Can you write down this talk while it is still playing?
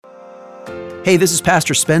Hey, this is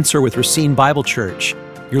Pastor Spencer with Racine Bible Church.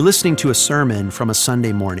 You're listening to a sermon from a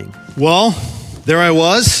Sunday morning. Well, there I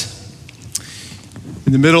was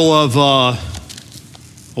in the middle of a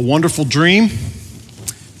wonderful dream,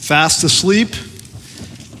 fast asleep,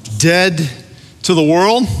 dead to the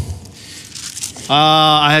world.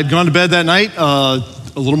 I had gone to bed that night a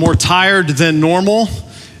little more tired than normal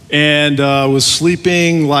and was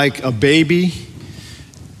sleeping like a baby.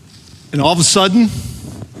 And all of a sudden,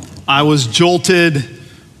 I was jolted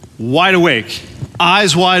wide awake,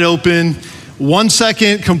 eyes wide open, 1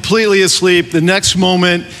 second completely asleep, the next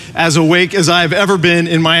moment as awake as I've ever been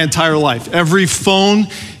in my entire life. Every phone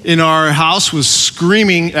in our house was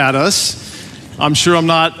screaming at us. I'm sure I'm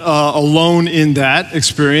not alone in that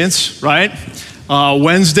experience, right?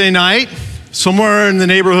 Wednesday night, somewhere in the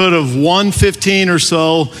neighborhood of 1:15 or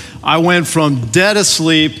so, I went from dead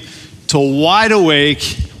asleep to wide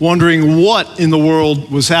awake, wondering what in the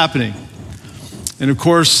world was happening. And of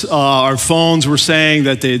course, our phones were saying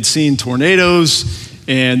that they had seen tornadoes,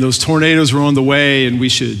 and those tornadoes were on the way, and we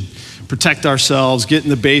should protect ourselves, get in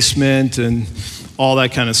the basement, and all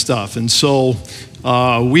that kind of stuff. And so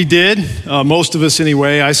we did, most of us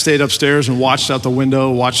anyway. I stayed upstairs and watched out the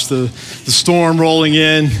window, watched the storm rolling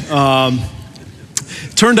in.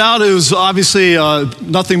 Turned out it was obviously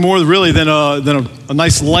nothing more really than a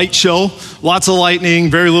nice light show. Lots of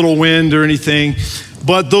lightning, very little wind or anything.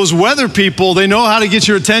 But those weather people, they know how to get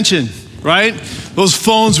your attention, right? Those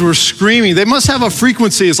phones were screaming. They must have a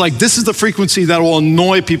frequency. It's like, this is the frequency that will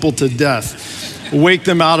annoy people to death, wake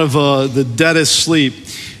them out of the deadest sleep.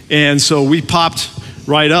 And so we popped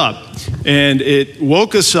right up, and it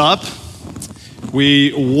woke us up.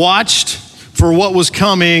 We watched for what was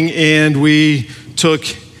coming, and we took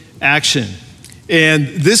action. And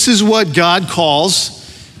this is what God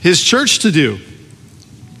calls his church to do: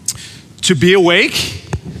 to be awake,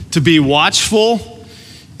 to be watchful,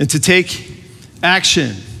 and to take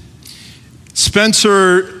action.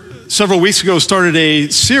 Spencer, several weeks ago, started a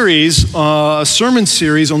series, a sermon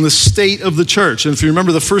series on the state of the church. And if you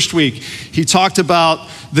remember the first week, he talked about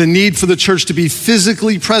the need for the church to be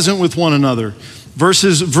physically present with one another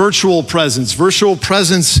versus virtual presence. Virtual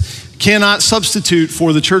presence cannot substitute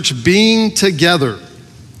for the church being together.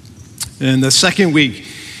 And the second week,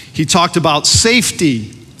 he talked about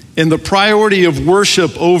safety and the priority of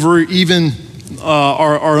worship over even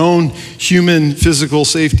our own human physical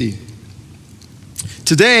safety.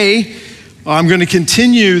 Today, I'm going to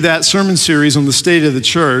continue that sermon series on the state of the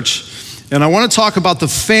church, and I want to talk about the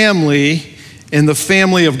family and the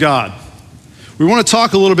family of God. We want to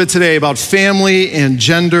talk a little bit today about family and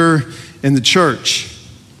gender in the church.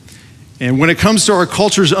 And when it comes to our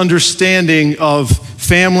culture's understanding of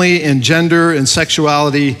family and gender and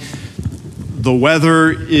sexuality, the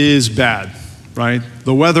weather is bad, right?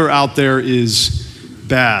 The weather out there is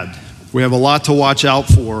bad. We have a lot to watch out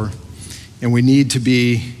for, and we need to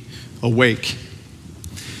be awake.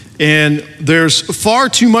 And there's far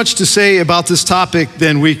too much to say about this topic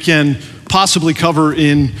than we can possibly cover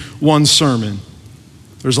in one sermon.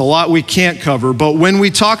 There's a lot we can't cover, but when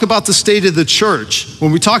we talk about the state of the church,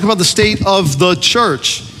 when we talk about the state of the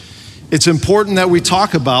church, it's important that we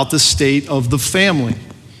talk about the state of the family.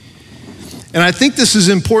 And I think this is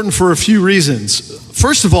important for a few reasons.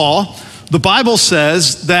 First of all, the Bible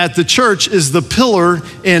says that the church is the pillar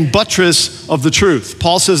and buttress of the truth.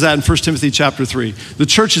 Paul says that in 1 Timothy chapter 3. The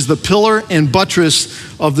church is the pillar and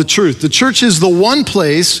buttress of the truth. The church is the one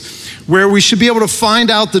place where we should be able to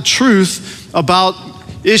find out the truth about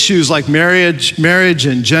issues like marriage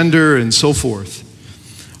and gender and so forth.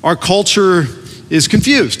 Our culture is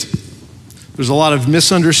confused. There's a lot of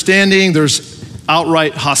misunderstanding. There's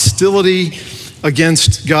outright hostility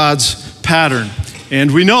against God's pattern.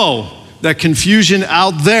 And we know that confusion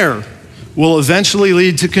out there will eventually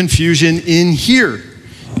lead to confusion in here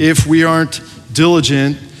if we aren't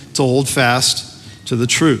diligent to hold fast to the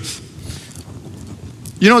truth.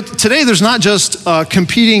 You know, today there's not just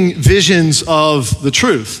competing visions of the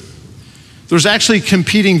truth. There's actually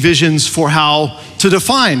competing visions for how to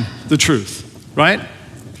define the truth, right?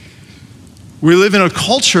 We live in a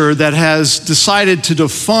culture that has decided to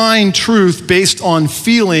define truth based on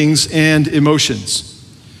feelings and emotions.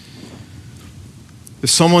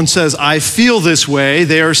 If someone says, I feel this way,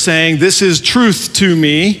 they are saying, this is truth to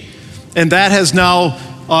me, and that has now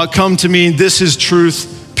come to mean this is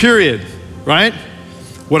truth, period, right?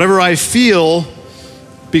 Whatever I feel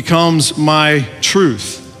becomes my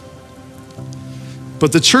truth.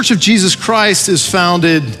 But the Church of Jesus Christ is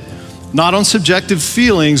founded not on subjective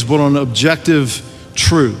feelings, but on objective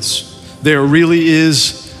truths. There really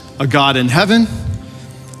is a God in heaven.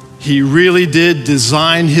 He really did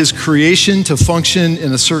design his creation to function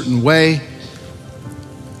in a certain way.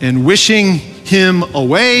 And wishing him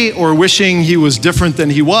away, or wishing he was different than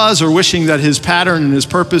he was, or wishing that his pattern and his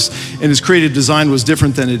purpose and his creative design was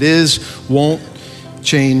different than it is, won't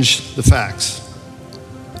change the facts.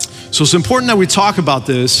 So it's important that we talk about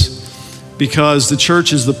this because the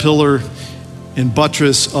church is the pillar and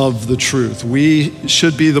buttress of the truth. We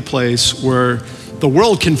should be the place where the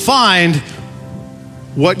world can find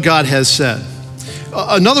what God has said.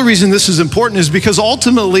 Another reason this is important is because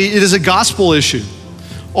ultimately it is a gospel issue.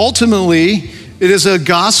 Ultimately, it is a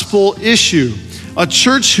gospel issue. A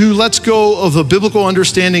church who lets go of a biblical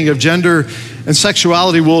understanding of gender and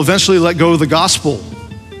sexuality will eventually let go of the gospel.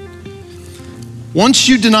 Once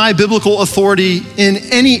you deny biblical authority in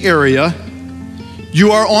any area,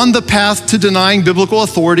 you are on the path to denying biblical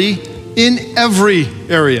authority in every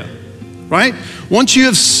area, right? Once you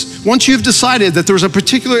have decided that there's a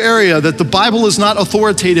particular area that the Bible is not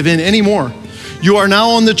authoritative in anymore, you are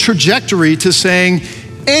now on the trajectory to saying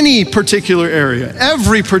any particular area,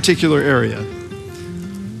 every particular area.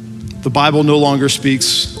 The Bible no longer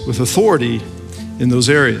speaks with authority in those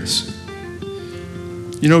areas.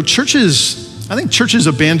 You know, I think churches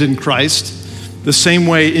abandon Christ the same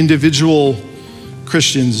way individual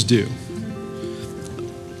Christians do.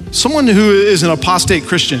 Someone who is an apostate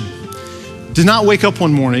Christian did not wake up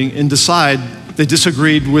one morning and decide they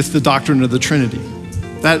disagreed with the doctrine of the Trinity.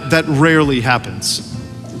 That rarely happens.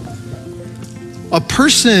 A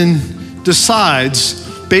person decides,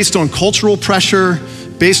 based on cultural pressure,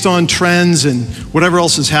 based on trends and whatever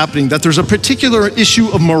else is happening, that there's a particular issue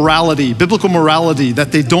of morality, biblical morality,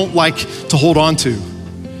 that they don't like to hold on to.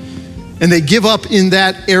 And they give up in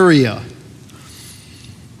that area.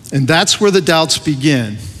 And that's where the doubts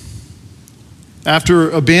begin.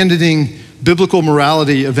 After abandoning biblical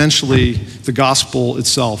morality, eventually the gospel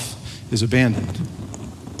itself is abandoned.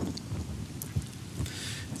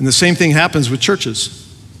 And the same thing happens with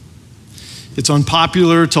churches. It's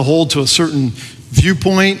unpopular to hold to a certain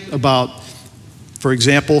viewpoint about, for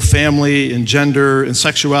example, family and gender and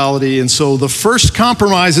sexuality. And so the first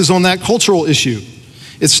compromise is on that cultural issue.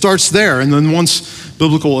 It starts there. And then once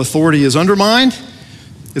biblical authority is undermined,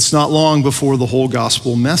 it's not long before the whole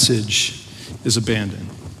gospel message is abandoned.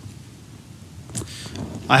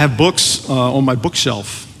 I have books on my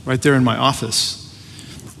bookshelf right there in my office,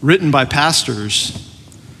 written by pastors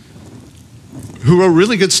who wrote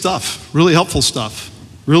really good stuff, really helpful stuff,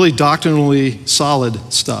 really doctrinally solid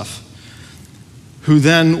stuff, who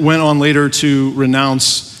then went on later to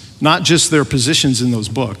renounce not just their positions in those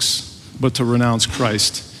books, but to renounce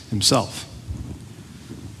Christ himself.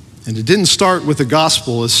 And it didn't start with the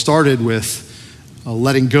gospel, it started with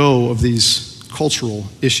letting go of these cultural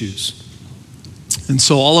issues. And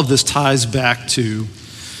so all of this ties back to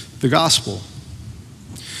the gospel.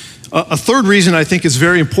 A third reason I think is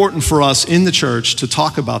very important for us in the church to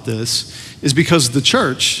talk about this is because the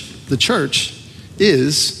church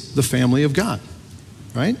is the family of God,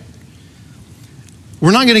 right?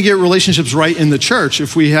 We're not going to get relationships right in the church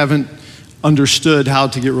if we haven't understood how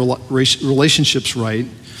to get relationships right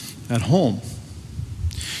at home.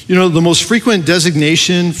 You know, the most frequent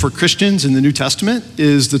designation for Christians in the New Testament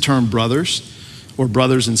is the term brothers or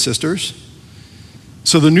brothers and sisters.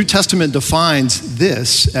 So the New Testament defines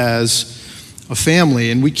this as a family,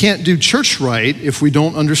 and we can't do church right if we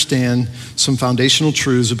don't understand some foundational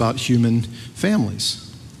truths about human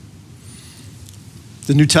families.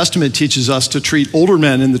 The New Testament teaches us to treat older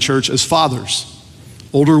men in the church as fathers,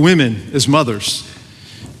 older women as mothers,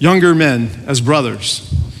 younger men as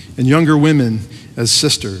brothers, and younger women as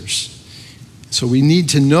sisters. So we need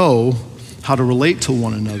to know how to relate to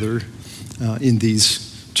one another in these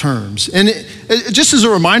terms. And just as a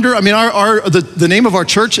reminder, I mean, the name of our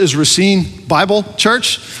church is Racine Bible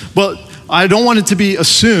Church, but I don't want it to be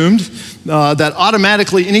assumed that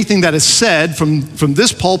automatically anything that is said from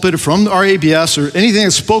this pulpit or from our ABS or anything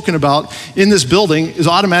that's spoken about in this building is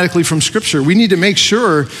automatically from Scripture. We need to make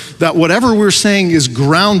sure that whatever we're saying is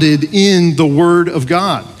grounded in the Word of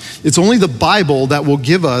God. It's only the Bible that will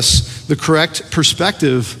give us the correct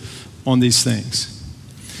perspective on these things.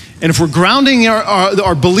 And if we're grounding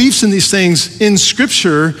our beliefs in these things in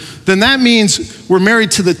Scripture, then that means we're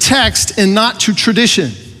married to the text and not to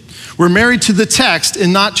tradition. We're married to the text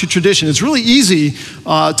and not to tradition. It's really easy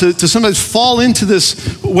to sometimes fall into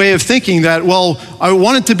this way of thinking that, well, I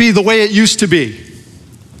want it to be the way it used to be.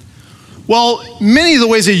 Well, many of the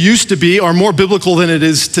ways it used to be are more biblical than it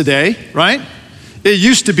is today, right? It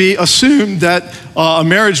used to be assumed that a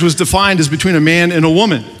marriage was defined as between a man and a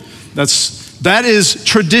woman. That is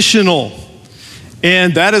traditional,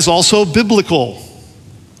 and that is also biblical.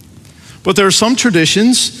 But there are some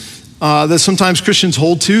traditions that sometimes Christians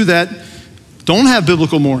hold to that don't have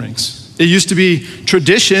biblical moorings. It used to be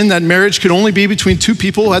tradition that marriage could only be between two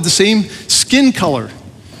people who had the same skin color.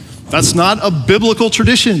 That's not a biblical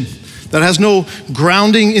tradition. That has no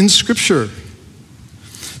grounding in Scripture.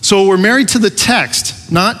 So we're married to the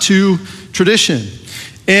text, not to tradition.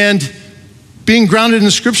 And being grounded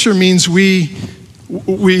in Scripture means we're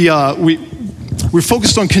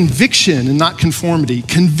focused on conviction and not conformity.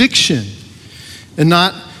 Conviction and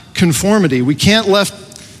not conformity. We can't let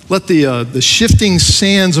the shifting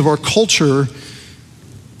sands of our culture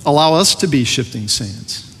allow us to be shifting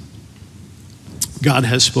sands. God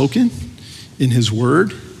has spoken in His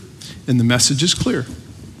Word, and the message is clear.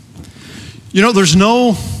 You know, there's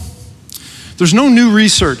no new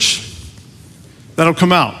research that'll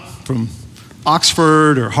come out from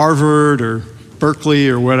Oxford or Harvard or Berkeley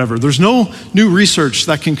or whatever. There's no new research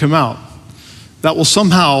that can come out that will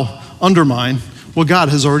somehow undermine what God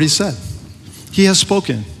has already said. He has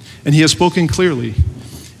spoken, and He has spoken clearly.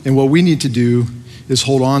 And what we need to do is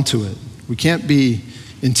hold on to it. We can't be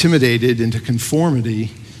intimidated into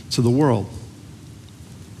conformity to the world.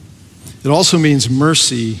 It also means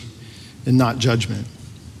mercy and not judgment.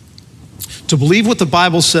 To believe what the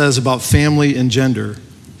Bible says about family and gender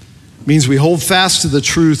means we hold fast to the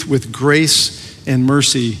truth with grace and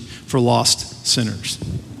mercy for lost sinners.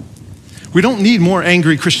 We don't need more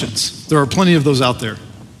angry Christians. There are plenty of those out there,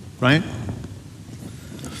 right?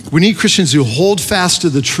 We need Christians who hold fast to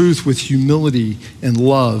the truth with humility and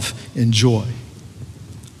love and joy.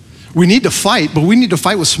 We need to fight, but we need to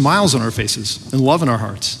fight with smiles on our faces and love in our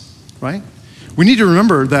hearts, right? We need to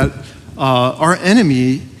remember that our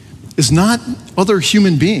enemy is not other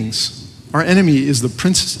human beings. Our enemy is the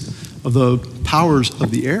prince of the powers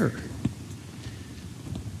of the air.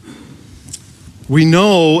 We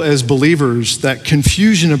know as believers that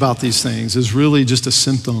confusion about these things is really just a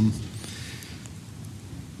symptom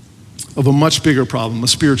of a much bigger problem, a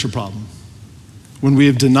spiritual problem. When we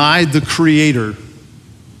have denied the Creator,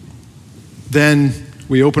 then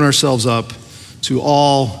we open ourselves up to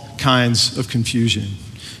all kinds of confusion.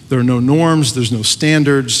 There are no norms, there's no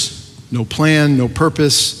standards, no plan, no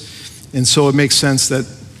purpose, and so it makes sense that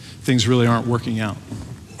things really aren't working out.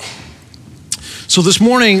 So this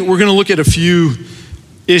morning, we're going to look at a few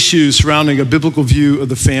issues surrounding a biblical view of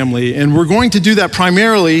the family, and we're going to do that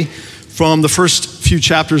primarily from the first few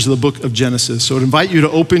chapters of the book of Genesis. So I'd invite you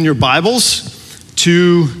to open your Bibles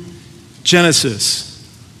to Genesis.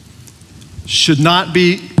 Should not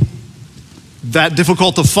be that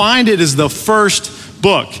difficult to find. It is the first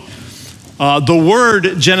book. The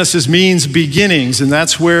word Genesis means beginnings, and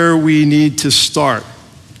that's where we need to start.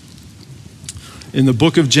 In the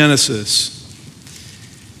book of Genesis.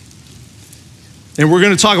 And we're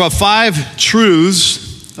going to talk about 5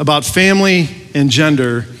 truths about family and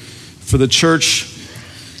gender for the church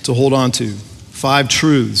to hold on to. 5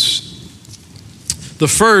 truths. The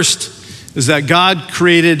first is that God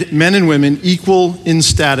created men and women equal in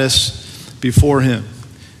status before Him.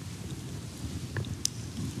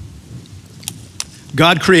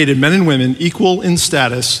 God created men and women equal in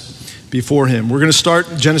status before Him. We're going to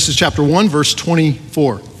start Genesis chapter 1, verse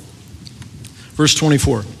 24. Verse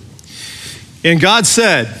 24. And God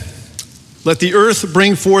said, "Let the earth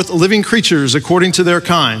bring forth living creatures according to their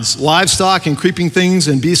kinds, livestock and creeping things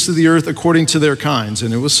and beasts of the earth according to their kinds."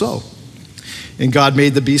 And it was so. And God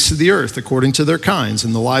made the beasts of the earth according to their kinds,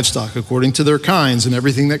 and the livestock according to their kinds, and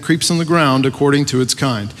everything that creeps on the ground according to its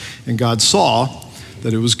kind. And God saw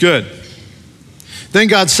that it was good. Then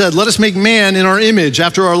God said, "Let us make man in our image,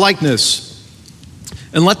 after our likeness,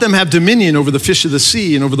 and let them have dominion over the fish of the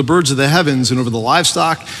sea, and over the birds of the heavens, and over the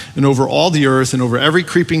livestock, and over all the earth, and over every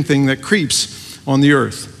creeping thing that creeps on the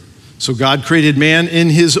earth." So God created man in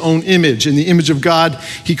His own image. In the image of God,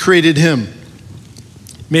 He created him.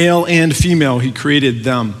 Male and female, He created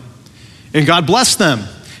them. And God blessed them.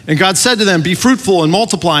 And God said to them, "Be fruitful and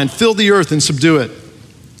multiply, and fill the earth and subdue it,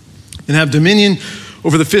 and have dominion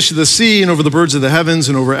over the fish of the sea, and over the birds of the heavens,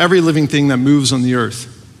 and over every living thing that moves on the earth."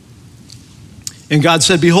 And God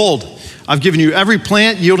said, "Behold, I've given you every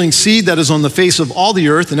plant yielding seed that is on the face of all the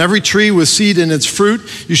earth, and every tree with seed in its fruit.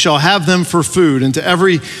 You shall have them for food. And to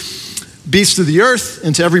every beast of the earth,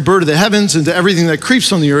 and to every bird of the heavens, and to everything that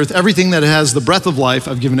creeps on the earth, everything that has the breath of life,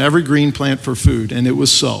 I've given every green plant for food." And it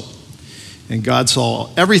was so. And God saw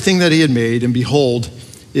everything that He had made, and behold,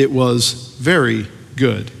 it was very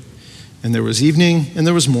good. And there was evening and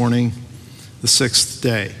there was morning, the 6th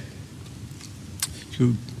day. If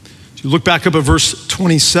you look back up at verse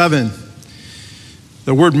 27,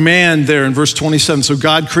 the word man there in verse 27, so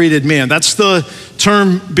God created man. That's the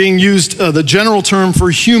term being used, the general term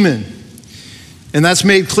for human. And that's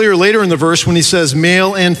made clear later in the verse when he says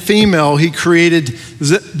male and female, he created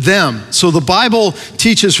them. So the Bible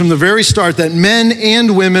teaches from the very start that men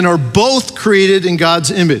and women are both created in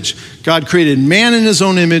God's image. God created man in his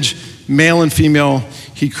own image, male and female,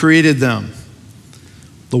 he created them.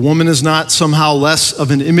 The woman is not somehow less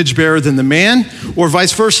of an image bearer than the man, or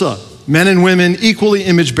vice versa. Men and women, equally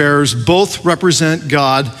image bearers, both represent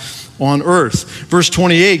God on earth. Verse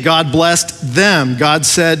 28, God blessed them. God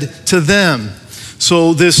said to them.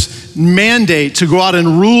 So this mandate to go out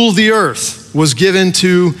and rule the earth was given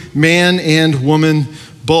to man and woman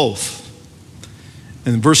both.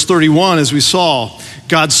 And in verse 31, as we saw,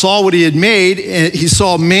 God saw what he had made, and he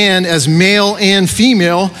saw man as male and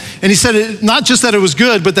female, and he said not just that it was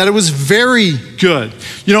good, but that it was very good.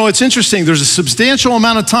 You know, it's interesting, there's a substantial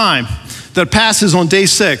amount of time that passes on day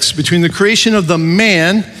 6 between the creation of the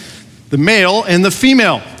man, the male, and the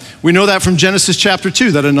female. We know that from Genesis chapter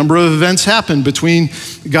 2, that a number of events happened between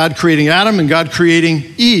God creating Adam and God creating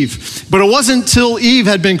Eve. But it wasn't till Eve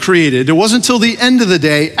had been created, it wasn't till the end of the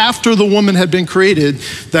day, after the woman had been created,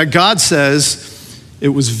 that God says it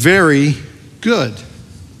was very good.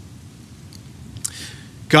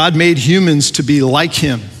 God made humans to be like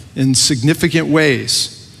him in significant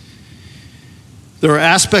ways. There are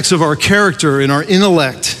aspects of our character and our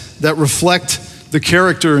intellect that reflect the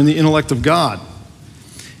character and the intellect of God.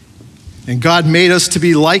 And God made us to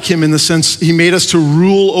be like him in the sense he made us to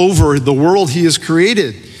rule over the world he has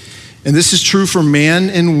created. And this is true for man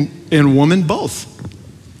and woman both.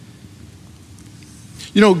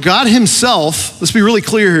 You know, God himself, let's be really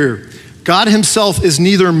clear here, God himself is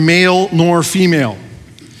neither male nor female.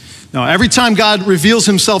 Now, every time God reveals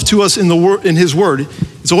himself to us in his word,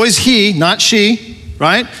 it's always he, not she,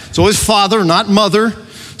 right? It's always father, not mother.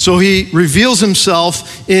 So he reveals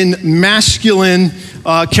himself in masculine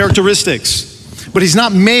characteristics. But he's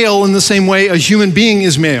not male in the same way a human being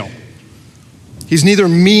is male. He's neither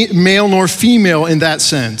male nor female in that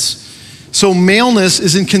sense. So maleness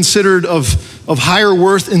isn't considered of higher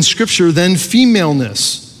worth in Scripture than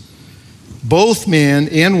femaleness. Both man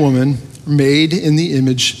and woman are made in the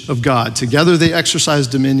image of God. Together they exercise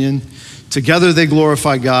dominion. Together they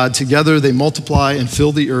glorify God. Together they multiply and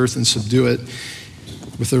fill the earth and subdue it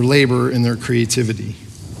with their labor and their creativity.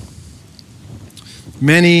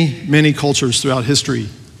 Many, many cultures throughout history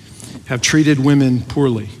have treated women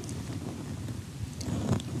poorly.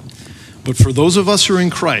 But for those of us who are in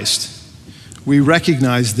Christ, we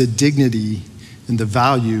recognize the dignity and the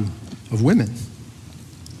value of women.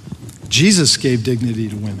 Jesus gave dignity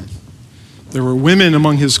to women. There were women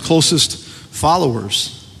among his closest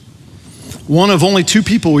followers. One of only 2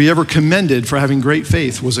 people he ever commended for having great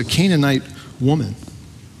faith was a Canaanite woman.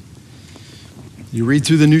 You read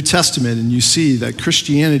through the New Testament and you see that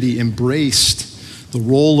Christianity embraced the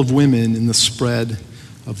role of women in the spread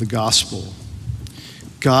of the gospel.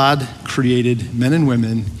 God created men and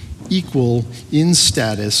women equal in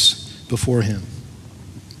status before him.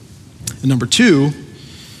 And number 2,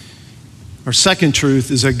 our second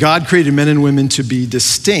truth is that God created men and women to be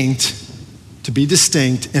distinct,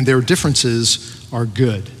 and their differences are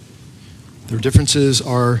good. Their differences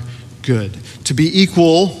are good. To be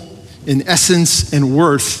equal in essence and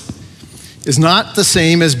worth is not the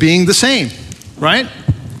same as being the same, right?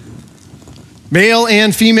 Male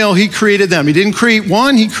and female, he created them. He didn't create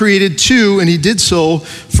one, he created 2, and he did so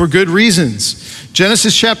for good reasons.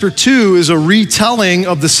 Genesis chapter 2 is a retelling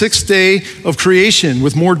of the 6th day of creation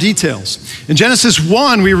with more details. In Genesis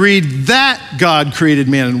 1, we read that God created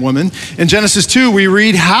man and woman. In Genesis 2, we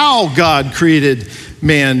read how God created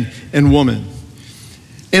man and woman.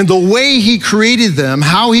 And the way he created them,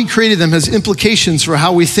 how he created them, has implications for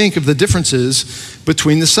how we think of the differences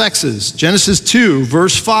between the sexes. Genesis 2,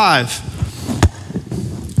 verse 5.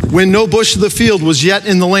 When no bush of the field was yet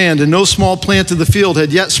in the land, and no small plant of the field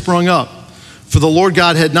had yet sprung up, for the Lord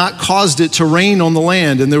God had not caused it to rain on the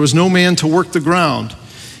land, and there was no man to work the ground.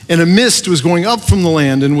 And a mist was going up from the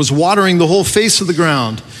land and was watering the whole face of the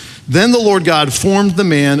ground. Then the Lord God formed the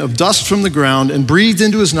man of dust from the ground and breathed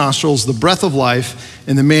into his nostrils the breath of life,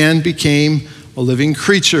 and the man became a living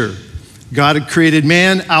creature. God had created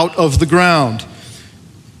man out of the ground.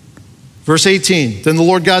 Verse 18, then the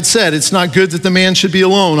Lord God said, it's not good that the man should be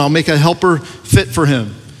alone. I'll make a helper fit for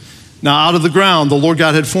him. Now out of the ground, the Lord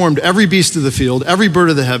God had formed every beast of the field, every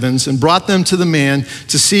bird of the heavens, and brought them to the man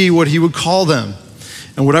to see what he would call them.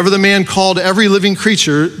 And whatever the man called every living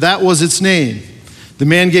creature, that was its name. The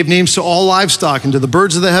man gave names to all livestock and to the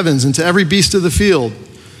birds of the heavens and to every beast of the field.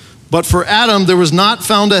 But for Adam, there was not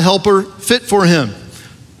found a helper fit for him.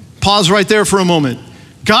 Pause right there for a moment.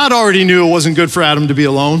 God already knew it wasn't good for Adam to be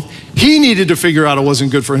alone. He needed to figure out it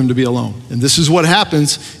wasn't good for him to be alone. And this is what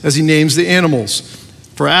happens as he names the animals.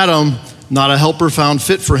 For Adam, not a helper found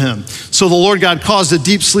fit for him. So the Lord God caused a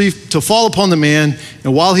deep sleep to fall upon the man,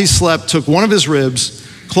 and while he slept, took one of his ribs,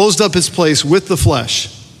 closed up its place with the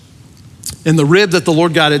flesh. And the rib that the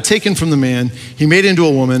Lord God had taken from the man, he made into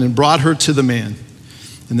a woman and brought her to the man.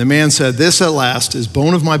 And the man said, "This at last is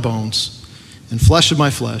bone of my bones and flesh of my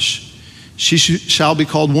flesh. She shall be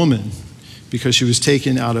called woman, because she was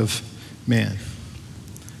taken out of man."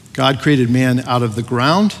 God created man out of the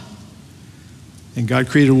ground, and God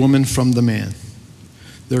created woman from the man.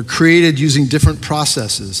 They're created using different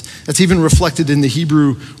processes. That's even reflected in the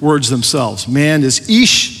Hebrew words themselves. Man is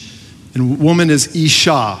ish, and woman is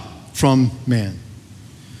isha, from man.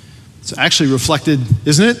 It's actually reflected,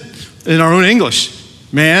 isn't it, in our own English.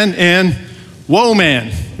 Man and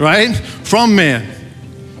woman, right? From man.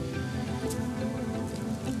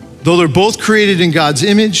 Though they're both created in God's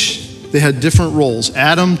image, they had different roles.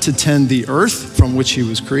 Adam to tend the earth from which he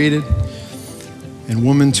was created, and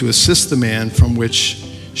woman to assist the man from which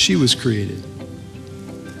she was created.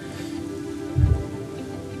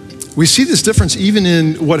 We see this difference even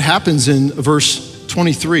in what happens in verse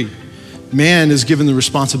 23. Man is given the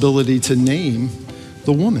responsibility to name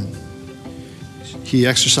the woman. He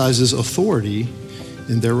exercises authority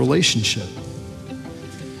in their relationship.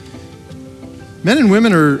 Men and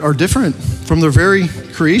women are different from their very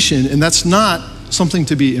creation, and that's not something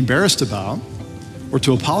to be embarrassed about or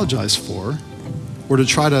to apologize for or to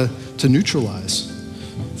try to neutralize.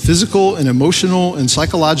 Physical and emotional and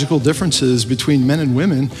psychological differences between men and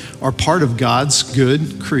women are part of God's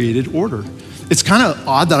good created order. It's kind of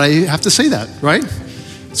odd that I have to say that, right?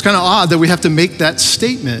 It's kind of odd that we have to make that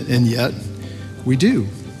statement, and yet we do.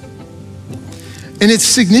 And it's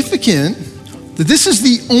significant that this is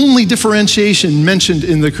the only differentiation mentioned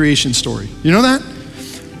in the creation story. You know that?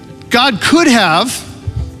 God could have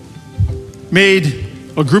made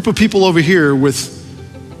a group of people over here with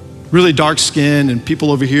really dark skin and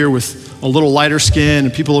people over here with a little lighter skin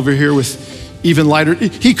and people over here with even lighter.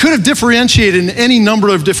 He could have differentiated in any number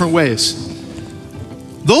of different ways.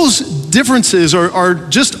 Those differences are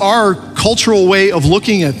just our cultural way of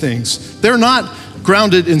looking at things. They're not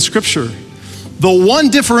grounded in Scripture. The one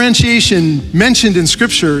differentiation mentioned in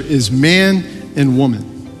Scripture is man and woman.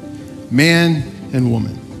 Man and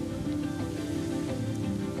woman.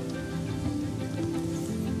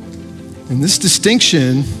 And this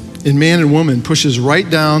distinction in man and woman pushes right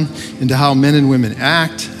down into how men and women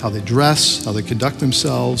act, how they dress, how they conduct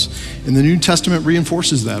themselves. And the New Testament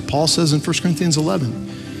reinforces that. Paul says in 1 Corinthians 11,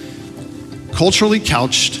 culturally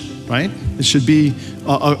couched, right? It should be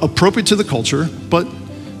appropriate to the culture, but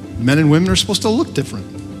men and women are supposed to look different.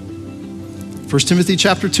 1 Timothy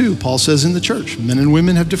chapter 2, Paul says in the church, men and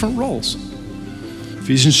women have different roles.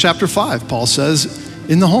 Ephesians chapter 5, Paul says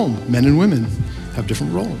in the home, men and women have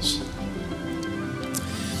different roles.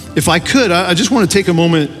 If I could, I just want to take a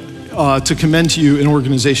moment to commend to you an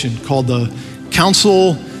organization called the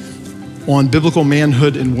Council on Biblical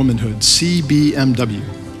Manhood and Womanhood, CBMW.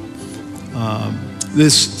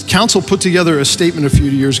 This council put together a statement a few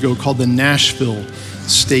years ago called the Nashville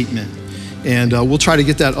Statement. And we'll try to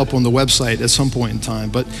get that up on the website at some point in time.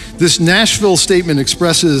 But this Nashville Statement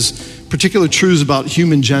expresses particular truths about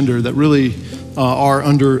human gender that really are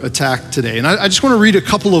under attack today. And I just want to read a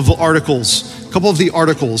couple of the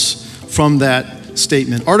articles from that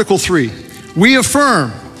statement. Article 3, we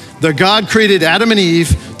affirm that God created Adam and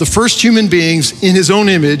Eve, the first human beings, in his own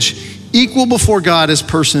image, equal before God as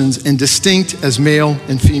persons and distinct as male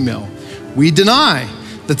and female. We deny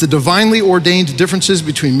that the divinely ordained differences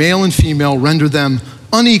between male and female render them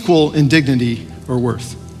unequal in dignity or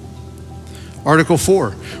worth. Article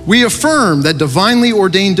 4, we affirm that divinely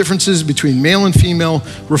ordained differences between male and female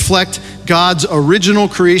reflect God's original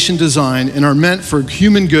creation design and are meant for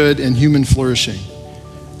human good and human flourishing.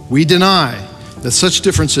 We deny that such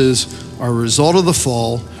differences are a result of the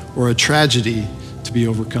fall or a tragedy to be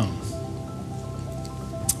overcome.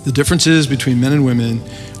 The differences between men and women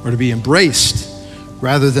are to be embraced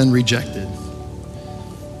rather than rejected.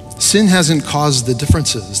 Sin hasn't caused the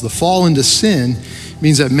differences. The fall into sin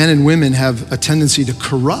means that men and women have a tendency to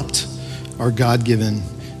corrupt our God-given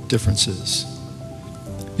differences.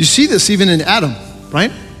 You see this even in Adam,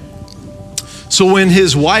 right? So when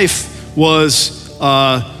his wife was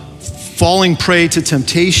falling prey to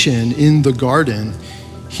temptation in the garden,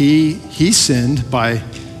 he sinned by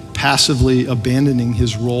passively abandoning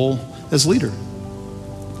his role as leader.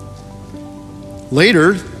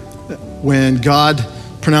 Later, when God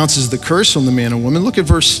pronounces the curse on the man and woman, look at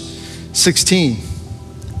verse 16.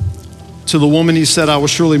 To the woman he said, I will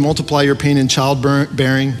surely multiply your pain in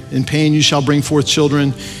childbearing. In pain you shall bring forth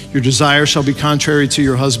children. Your desire shall be contrary to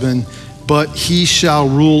your husband, but he shall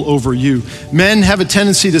rule over you. Men have a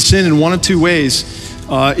tendency to sin in one of two ways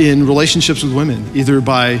in relationships with women, either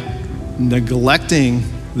by neglecting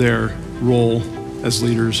their role as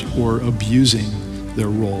leaders or abusing their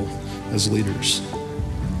role as leaders.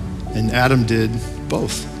 And Adam did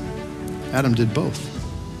both. Adam did both.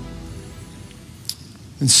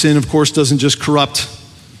 And sin, of course, doesn't just corrupt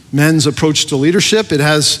men's approach to leadership.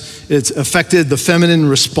 It's affected the feminine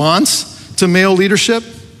response to male leadership,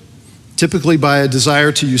 typically by a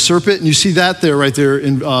desire to usurp it. And you see that right there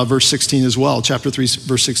in verse 16 as well, chapter 3,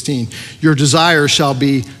 verse 16. Your desire shall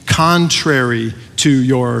be contrary to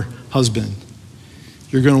your husband.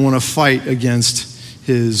 You're going to want to fight against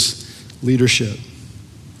his leadership.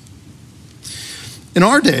 In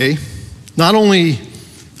our day, not only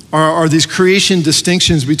are these creation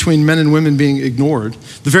distinctions between men and women being ignored,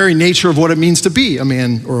 the very nature of what it means to be a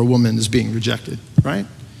man or a woman is being rejected, right?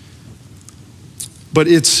 But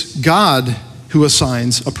it's God who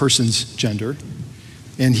assigns a person's gender,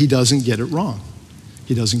 and he doesn't get it wrong.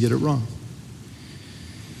 He doesn't get it wrong.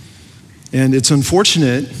 And it's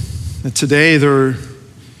unfortunate that today there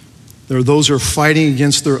are those who are fighting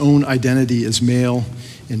against their own identity as male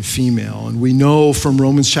and female. And we know from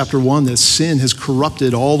Romans chapter 1 that sin has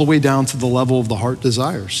corrupted all the way down to the level of the heart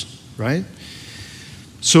desires, right?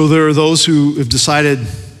 So there are those who have decided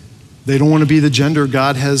they don't want to be the gender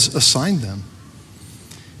God has assigned them.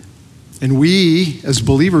 And we, as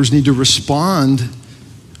believers, need to respond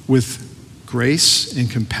with grace and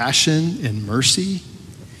compassion and mercy,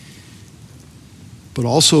 but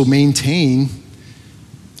also maintain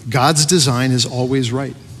God's design is always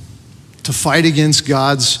right. To fight against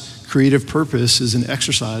God's creative purpose is an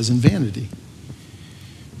exercise in vanity.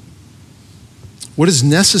 What is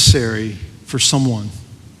necessary for someone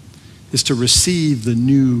is to receive the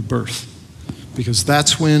new birth, because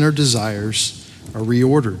that's when our desires are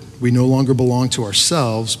reordered. We no longer belong to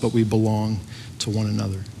ourselves, but we belong to one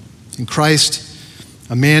another. In Christ,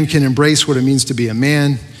 a man can embrace what it means to be a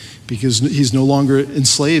man because he's no longer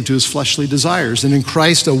enslaved to his fleshly desires. And in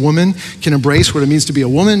Christ, a woman can embrace what it means to be a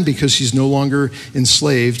woman because she's no longer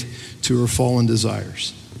enslaved to her fallen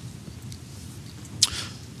desires.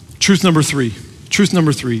 Truth number three.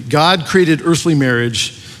 God created earthly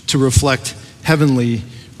marriage to reflect heavenly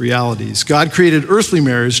realities. God created earthly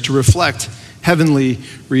marriage to reflect heavenly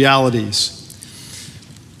realities.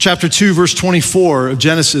 Chapter 2, verse 24 of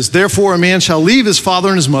Genesis, therefore a man shall leave his father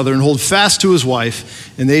and his mother and hold fast to his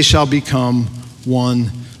wife, and they shall become one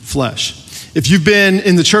flesh. If you've been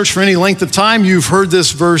in the church for any length of time, you've heard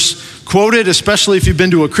this verse quoted, especially if you've been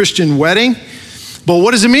to a Christian wedding. But what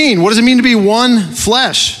does it mean? What does it mean to be one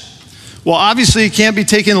flesh? Well, obviously it can't be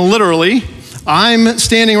taken literally. I'm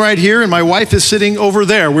standing right here and my wife is sitting over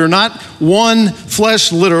there. We're not one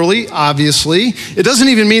flesh literally, obviously. It doesn't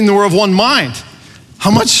even mean that we're of one mind. How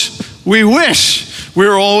much we wish we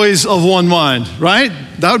were always of one mind, right?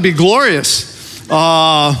 That would be glorious.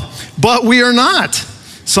 But we are not.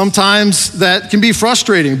 Sometimes that can be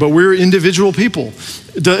frustrating, but we're individual people.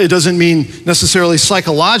 It doesn't mean necessarily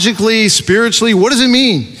psychologically, spiritually. What does it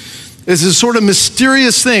mean? It's a sort of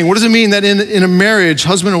mysterious thing. What does it mean that in a marriage,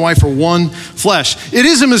 husband and wife are one flesh? It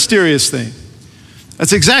is a mysterious thing.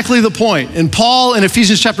 That's exactly the point. And Paul in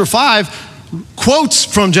Ephesians chapter 5 quotes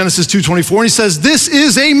from Genesis 2:24, and he says, this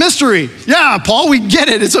is a mystery. Yeah, Paul, we get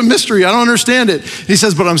it. It's a mystery. I don't understand it. He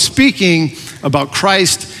says, but I'm speaking about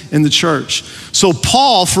Christ and the church. So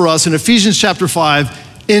Paul, for us, in Ephesians chapter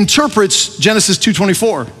 5, interprets Genesis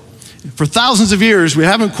 2:24. For thousands of years, we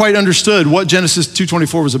haven't quite understood what Genesis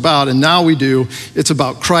 2:24 was about, and now we do. It's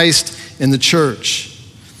about Christ and the church.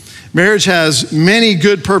 Marriage has many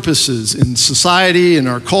good purposes in society, in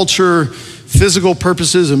our culture, physical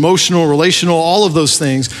purposes, emotional, relational, all of those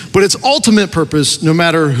things. But its ultimate purpose, no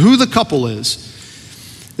matter who the couple is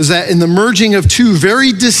that in the merging of two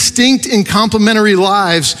very distinct and complementary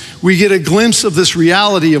lives, we get a glimpse of this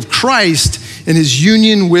reality of Christ and his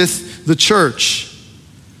union with the church.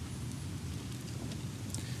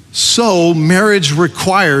 So marriage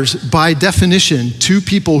requires, by definition, two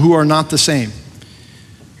people who are not the same,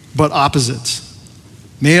 but opposites,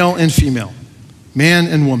 male and female, man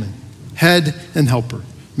and woman, head and helper,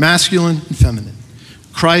 masculine and feminine,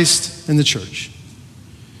 Christ and the church.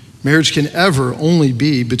 Marriage can ever only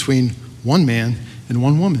be between one man and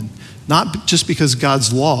one woman, not just because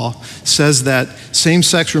God's law says that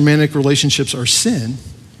same-sex romantic relationships are sin,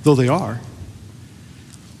 though they are.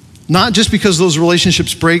 Not just because those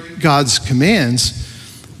relationships break God's commands,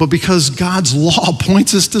 but because God's law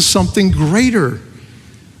points us to something greater.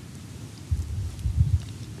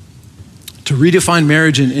 To redefine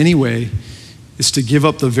marriage in any way is to give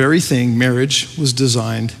up the very thing marriage was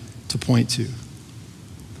designed to point to.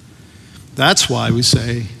 That's why we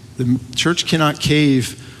say the church cannot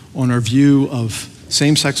cave on our view of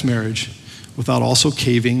same-sex marriage without also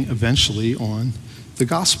caving eventually on the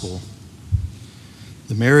gospel.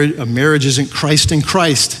 A marriage isn't Christ in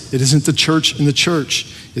Christ. It isn't the church in the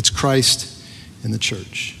church. It's Christ in the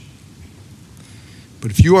church.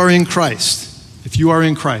 But if you are in Christ,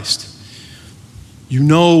 you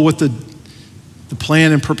know what the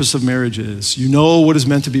plan and purpose of marriage is. You know what is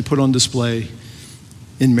meant to be put on display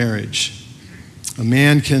in marriage. A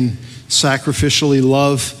man can sacrificially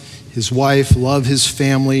love his wife, love his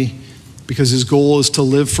family, because his goal is to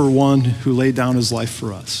live for one who laid down his life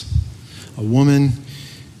for us. A woman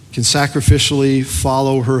can sacrificially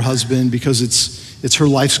follow her husband because it's her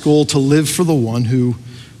life's goal to live for the one who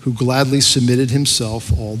gladly submitted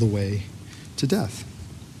himself all the way to death.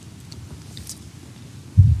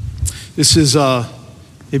 This is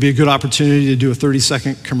maybe a good opportunity to do a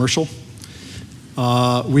 30-second commercial.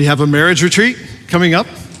 We have a marriage retreat coming up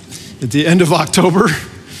at the end of October.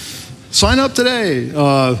 Sign up today.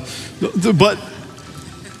 But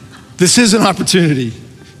this is an opportunity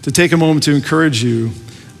to take a moment to encourage you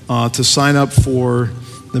to sign up for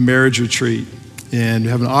the marriage retreat and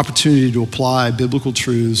have an opportunity to apply biblical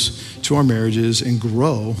truths to our marriages and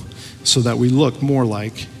grow so that we look more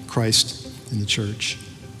like Christ in the church.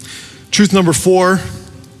 Truth number four,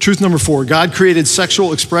 God created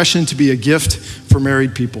sexual expression to be a gift for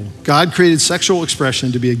married people. God created sexual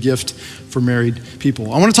expression to be a gift for married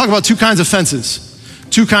people. I want to talk about two kinds of fences.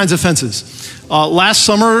 Last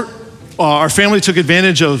summer, our family took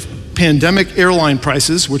advantage of pandemic airline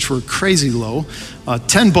prices, which were crazy low.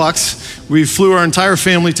 $10, we flew our entire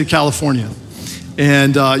family to California.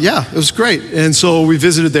 And it was great. And so we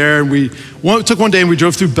visited there, and we took one day and we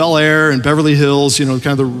drove through Bel Air and Beverly Hills, kind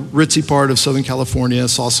of the ritzy part of Southern California,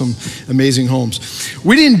 saw some amazing homes.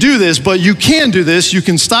 We didn't do this, but you can do this. You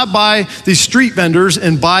can stop by these street vendors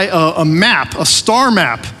and buy a map, a star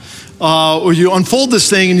map. Or you unfold this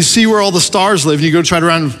thing and you see where all the stars live, and you go drive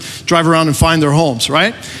around and find their homes,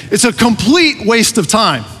 right? It's a complete waste of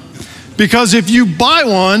time. Because if you buy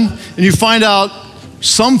one and you find out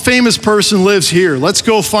some famous person lives here, let's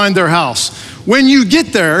go find their house. When you get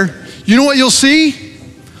there, you know what you'll see?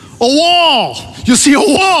 A wall. You'll see a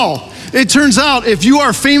wall. It turns out if you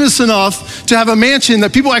are famous enough to have a mansion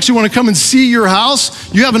that people actually want to come and see your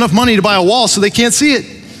house, you have enough money to buy a wall so they can't see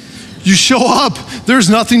it. You show up, there's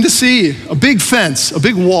nothing to see. A big fence, a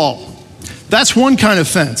big wall. That's one kind of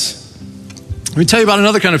fence. Let me tell you about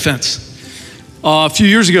another kind of fence. A few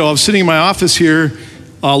years ago, I was sitting in my office here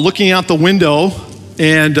looking out the window,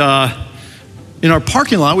 and in our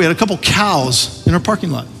parking lot, we had a couple cows in our parking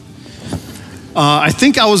lot. I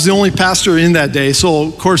think I was the only pastor in that day, so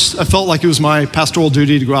of course I felt like it was my pastoral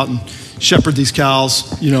duty to go out and shepherd these cows,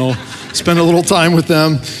 spend a little time with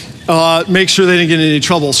them. Make sure they didn't get in any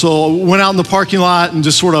trouble. So I went out in the parking lot and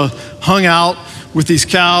just sort of hung out with these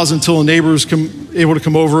cows until a neighbor was able to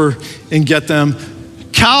come over and get them.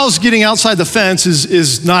 Cows getting outside the fence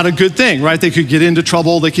is not a good thing, right? They could get into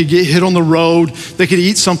trouble. They could get hit on the road. They could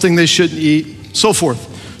eat something they shouldn't eat, so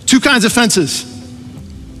forth. Two kinds of fences.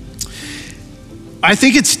 I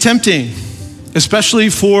think it's tempting, especially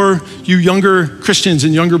for you younger Christians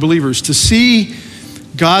and younger believers, to see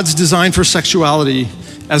God's design for sexuality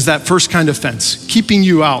as that first kind of fence, keeping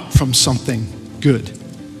you out from something good.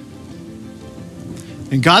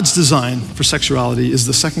 And God's design for sexuality is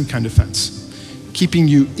the second kind of fence, keeping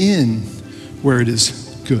you in where it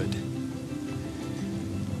is good.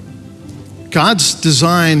 God's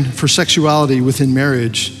design for sexuality within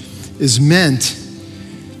marriage is meant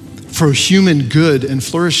for human good and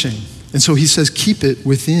flourishing. And so he says, keep it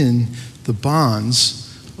within the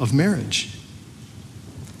bonds of marriage.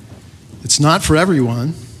 It's not for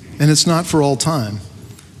everyone, and it's not for all time,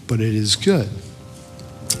 but it is good.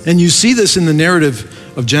 And you see this in the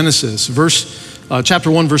narrative of Genesis.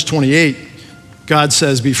 Chapter 1, verse 28, God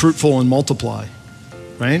says, be fruitful and multiply,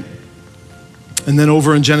 right? And then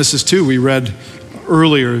over in Genesis 2, we read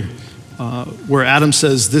earlier where Adam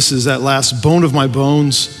says, this is at last bone of my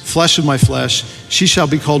bones, flesh of my flesh. She shall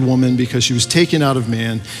be called woman because she was taken out of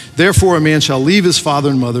man. Therefore, a man shall leave his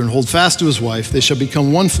father and mother and hold fast to his wife. They shall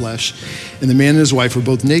become one flesh. And the man and his wife were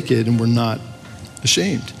both naked and were not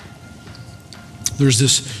ashamed. There's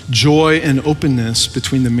this joy and openness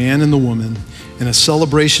between the man and the woman and a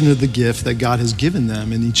celebration of the gift that God has given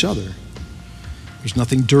them in each other. There's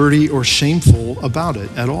nothing dirty or shameful about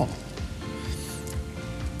it at all.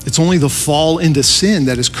 It's only the fall into sin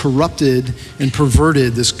that has corrupted and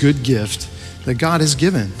perverted this good gift that God has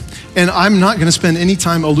given. And I'm not going to spend any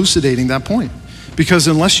time elucidating that point, because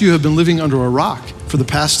unless you have been living under a rock for the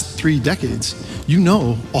past 3 decades, you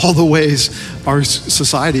know all the ways our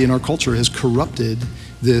society and our culture has corrupted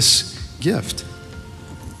this gift.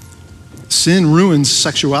 Sin ruins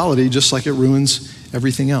sexuality just like it ruins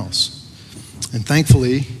everything else. And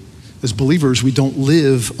thankfully, as believers, we don't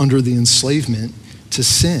live under the enslavement to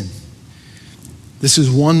sin. This is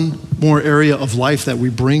one more area of life that we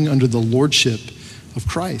bring under the lordship of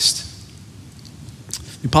Christ.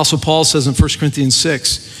 The Apostle Paul says in 1 Corinthians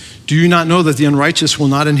 6, "Do you not know that the unrighteous will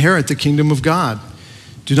not inherit the kingdom of God?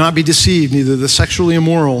 Do not be deceived, neither the sexually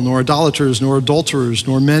immoral, nor idolaters, nor adulterers,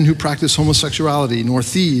 nor men who practice homosexuality, nor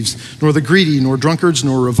thieves, nor the greedy, nor drunkards,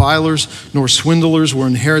 nor revilers, nor swindlers will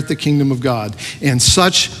inherit the kingdom of God. And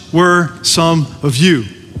such were some of you.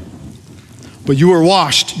 But you were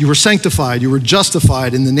washed, you were sanctified, you were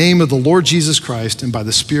justified in the name of the Lord Jesus Christ and by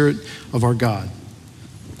the Spirit of our God."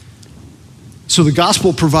 So the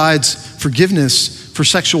gospel provides forgiveness for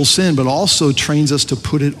sexual sin, but also trains us to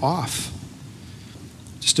put it off.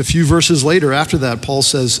 Just a few verses later after that, Paul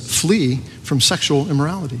says, flee from sexual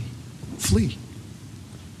immorality. Flee.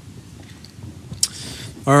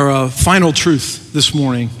 Our final truth this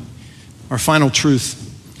morning, our final truth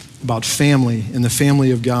about family and the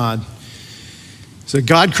family of God, is that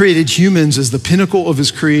God created humans as the pinnacle of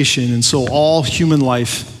his creation, and so all human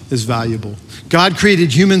life is valuable. God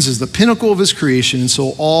created humans as the pinnacle of his creation, and so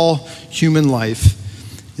all human life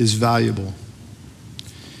is valuable.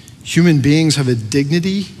 Human beings have a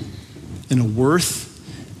dignity and a worth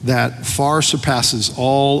that far surpasses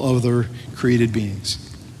all other created beings.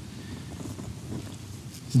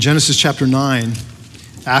 In Genesis chapter 9,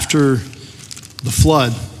 after the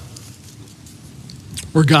flood,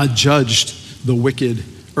 where God judged the wicked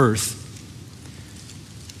earth,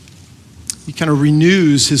 he kind of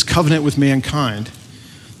renews his covenant with mankind,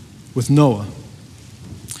 with Noah.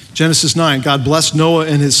 Genesis 9, God blessed Noah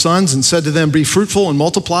and his sons and said to them, "Be fruitful and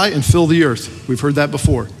multiply and fill the earth." We've heard that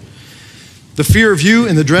before. "The fear of you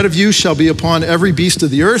and the dread of you shall be upon every beast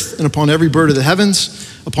of the earth and upon every bird of the heavens,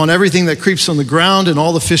 upon everything that creeps on the ground and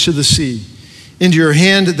all the fish of the sea. Into your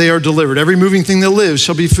hand they are delivered. Every moving thing that lives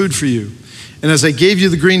shall be food for you. And as I gave you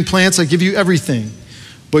the green plants, I give you everything.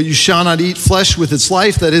 But you shall not eat flesh with its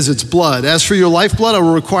life, that is its blood. As for your lifeblood, I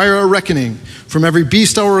will require a reckoning. From every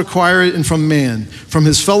beast I will require it, and from man. From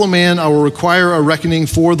his fellow man I will require a reckoning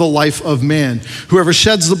for the life of man. Whoever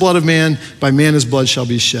sheds the blood of man, by man his blood shall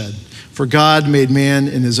be shed. For God made man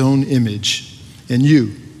in his own image. And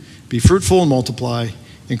you, be fruitful and multiply,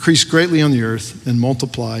 increase greatly on the earth, and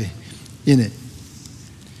multiply in it."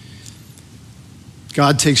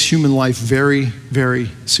 God takes human life very,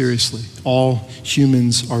 very seriously. All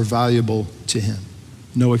humans are valuable to him,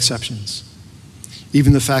 no exceptions.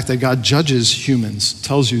 Even the fact that God judges humans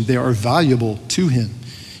tells you they are valuable to him.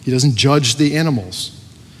 He doesn't judge the animals.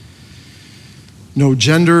 No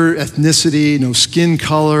gender, ethnicity, no skin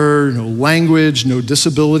color, no language, no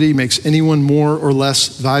disability makes anyone more or less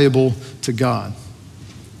valuable to God.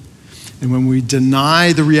 And when we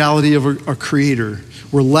deny the reality of our Creator,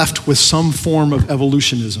 we're left with some form of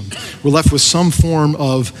evolutionism. We're left with some form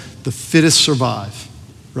of the fittest survive,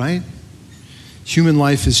 right? Human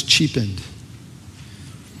life is cheapened.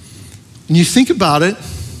 And you think about it,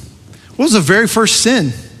 what was the very first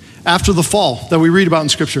sin after the fall that we read about in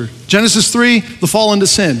Scripture? Genesis 3, the fall into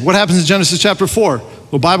sin. What happens in Genesis chapter 4?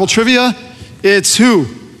 Well, Bible trivia, it's who?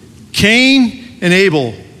 Cain and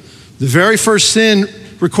Abel. The very first sin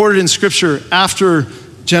recorded in Scripture after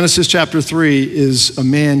Genesis chapter 3 is a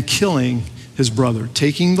man killing his brother,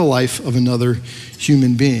 taking the life of another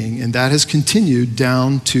human being, and that has continued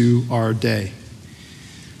down to our day.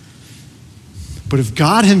 But if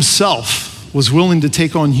God himself was willing to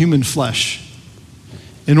take on human flesh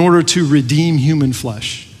in order to redeem human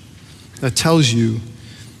flesh, that tells you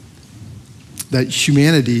that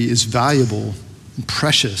humanity is valuable and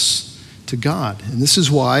precious to God. And this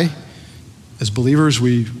is why, as believers,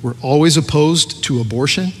 we're always opposed to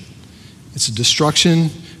abortion. It's a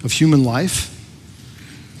destruction of human life.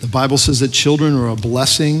 The Bible says that children are a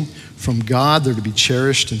blessing from God. They're to be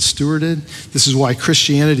cherished and stewarded. This is why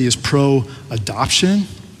Christianity is pro-adoption.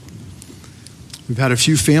 We've had a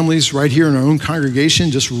few families right here in our own congregation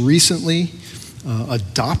just recently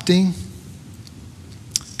adopting,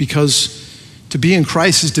 because to be in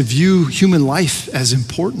Christ is to view human life as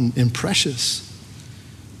important and precious.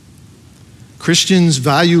 Christians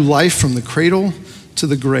value life from the cradle to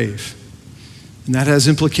the grave. And that has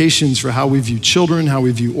implications for how we view children, how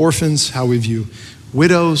we view orphans, how we view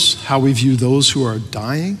widows, how we view those who are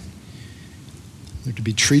dying. They're to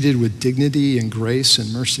be treated with dignity and grace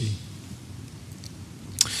and mercy.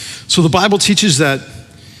 So the Bible teaches that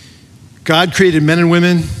God created men and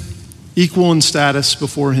women equal in status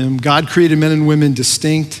before him. God created men and women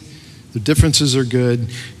distinct. The differences are good.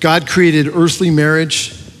 God created earthly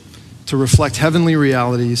marriage to reflect heavenly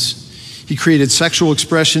realities. He created sexual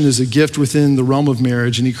expression as a gift within the realm of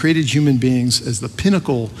marriage, and he created human beings as the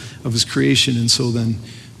pinnacle of his creation, and so then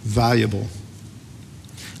valuable.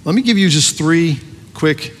 Let me give you just 3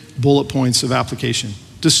 quick bullet points of application.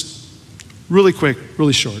 Just really quick,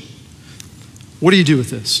 really short. What do you do with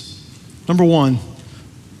this? Number 1,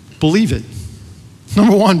 believe it.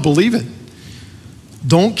 Number 1, believe it.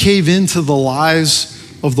 Don't cave into the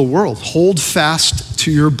lies of the world. Hold fast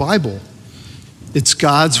to your Bible. It's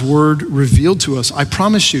God's word revealed to us. I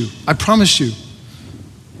promise you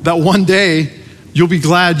that one day you'll be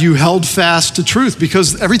glad you held fast to truth,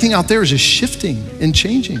 because everything out there is just shifting and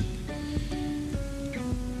changing.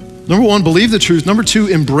 Number 1, believe the truth. Number 2,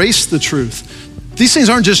 embrace the truth. These things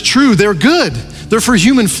aren't just true, they're good. They're for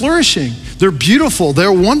human flourishing. They're beautiful,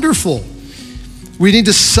 they're wonderful. We need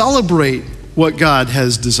to celebrate what God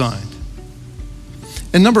has designed.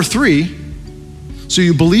 And number 3, so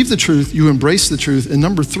you believe the truth, you embrace the truth, and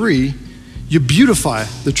number 3, you beautify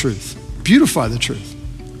the truth. Beautify the truth.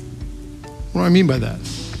 What do I mean by that?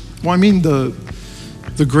 Well, I mean the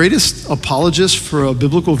greatest apologists for a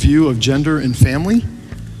biblical view of gender and family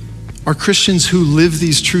are Christians who live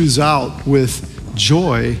these truths out with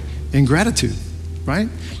joy and gratitude, right?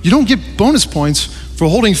 You don't get bonus points for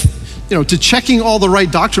holding, to checking all the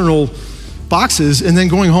right doctrinal boxes and then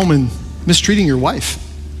going home and mistreating your wife.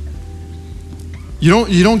 You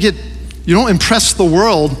don't impress the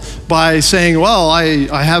world by saying, well,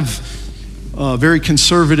 I have a very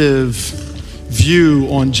conservative view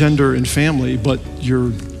on gender and family, but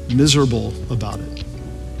you're miserable about it.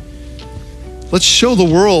 Let's show the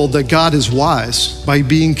world that God is wise by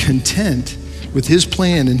being content with his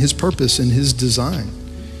plan and his purpose and his design.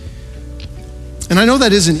 And I know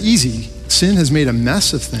that isn't easy. Sin has made a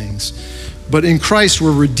mess of things. But in Christ,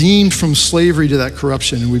 we're redeemed from slavery to that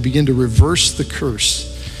corruption, and we begin to reverse the curse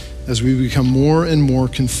as we become more and more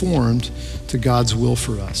conformed to God's will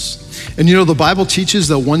for us. And the Bible teaches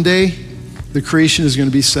that one day the creation is going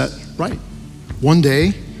to be set right. One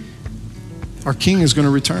day, our King is going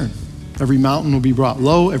to return. Every mountain will be brought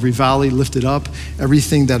low, every valley lifted up,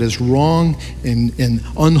 everything that is wrong and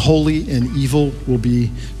unholy and evil will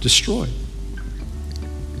be destroyed.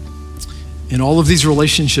 And all of these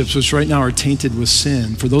relationships, which right now are tainted with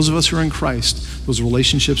sin, for those of us who are in Christ, those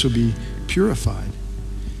relationships will be purified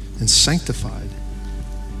and sanctified.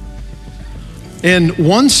 And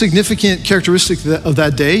one significant characteristic of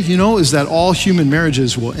that day, is that all human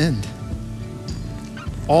marriages will end.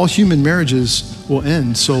 All human marriages will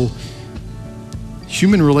end. So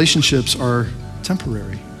human relationships are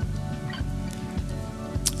temporary.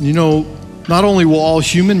 Not only will all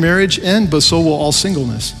human marriage end, but so will all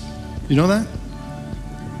singleness. You know that?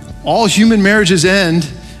 All human marriages end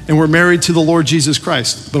and we're married to the Lord Jesus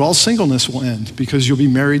Christ, but all singleness will end because you'll be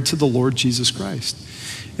married to the Lord Jesus Christ.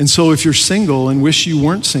 And so if you're single and wish you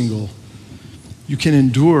weren't single, you can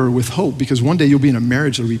endure with hope, because one day you'll be in a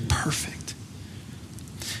marriage that'll be perfect.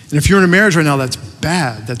 And if you're in a marriage right now that's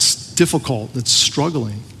bad, that's difficult, that's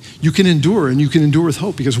struggling, you can endure, and you can endure with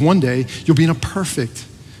hope, because one day you'll be in a perfect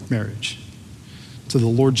marriage to the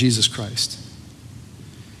Lord Jesus Christ.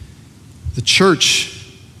 The church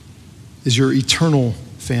is your eternal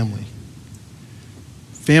family.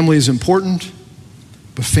 Family is important,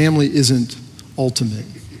 but family isn't ultimate.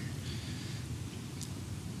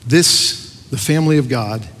 The family of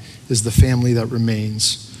God, is the family that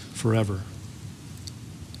remains forever.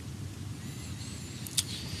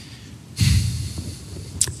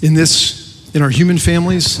 In our human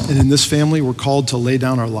families and in this family, we're called to lay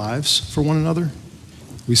down our lives for one another.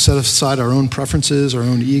 We set aside our own preferences, our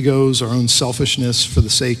own egos, our own selfishness for the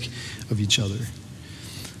sake of each other.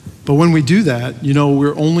 But when we do that,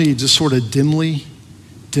 we're only just sort of dimly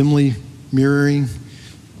mirroring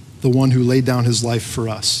the one who laid down his life for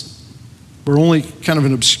us. We're only kind of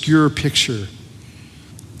an obscure picture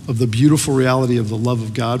of the beautiful reality of the love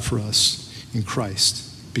of God for us in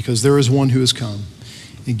Christ, because there is one who has come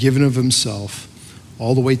and given of himself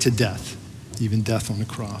all the way to death, even death on the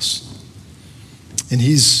cross. And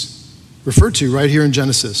he's referred to right here in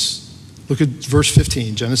Genesis. Look at verse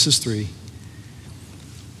 15, Genesis 3.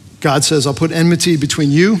 God says, I'll put enmity between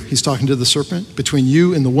you, he's talking to the serpent, between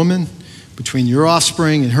you and the woman, between your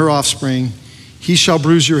offspring and her offspring. He shall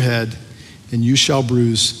bruise your head, and you shall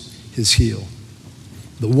bruise his heel.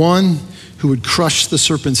 The one who would crush the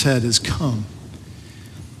serpent's head has come.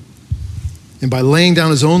 And by laying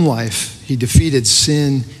down his own life, he defeated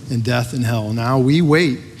sin and death and hell. Now we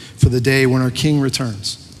wait for the day when our King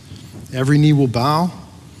returns. Every knee will bow,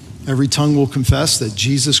 every tongue will confess that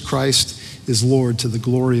Jesus Christ is Lord to the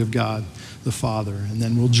glory of God the Father. And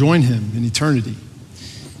then we'll join him in eternity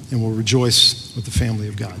and we'll rejoice with the family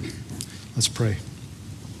of God. Let's pray.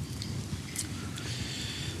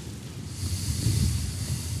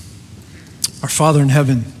 Our Father in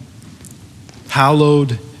heaven,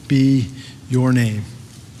 hallowed be your name.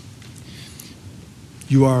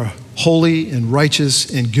 You are holy and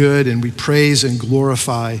righteous and good, and we praise and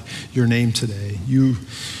glorify your name today. You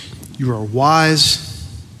are wise,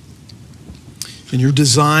 and your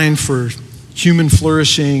design for human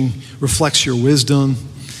flourishing reflects your wisdom.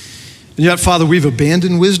 And yet, Father, we've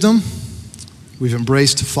abandoned wisdom. We've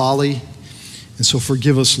embraced folly. And so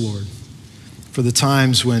forgive us, Lord, for the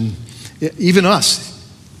times when even us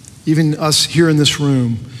here in this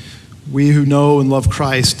room, we who know and love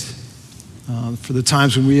Christ, for the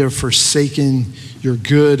times when we have forsaken your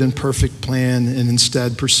good and perfect plan and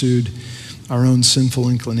instead pursued our own sinful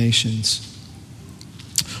inclinations.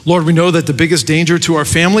 Lord, we know that the biggest danger to our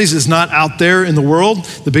families is not out there in the world.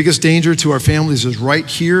 The biggest danger to our families is right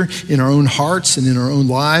here in our own hearts and in our own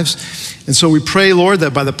lives. And so we pray, Lord,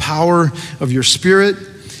 that by the power of your Spirit,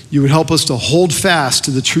 you would help us to hold fast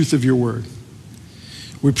to the truth of your word.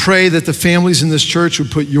 We pray that the families in this church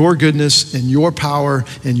would put your goodness and your power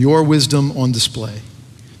and your wisdom on display.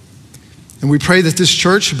 And we pray that this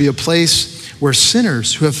church would be a place where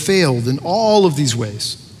sinners who have failed in all of these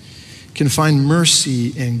ways can find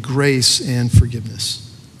mercy and grace and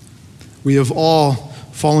forgiveness. We have all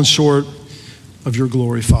fallen short of your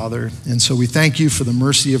glory, Father, and so we thank you for the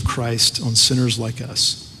mercy of Christ on sinners like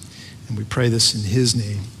us. And we pray this in his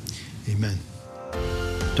name. Amen.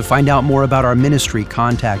 To find out more about our ministry,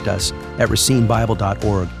 contact us at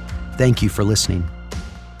racinebible.org. Thank you for listening.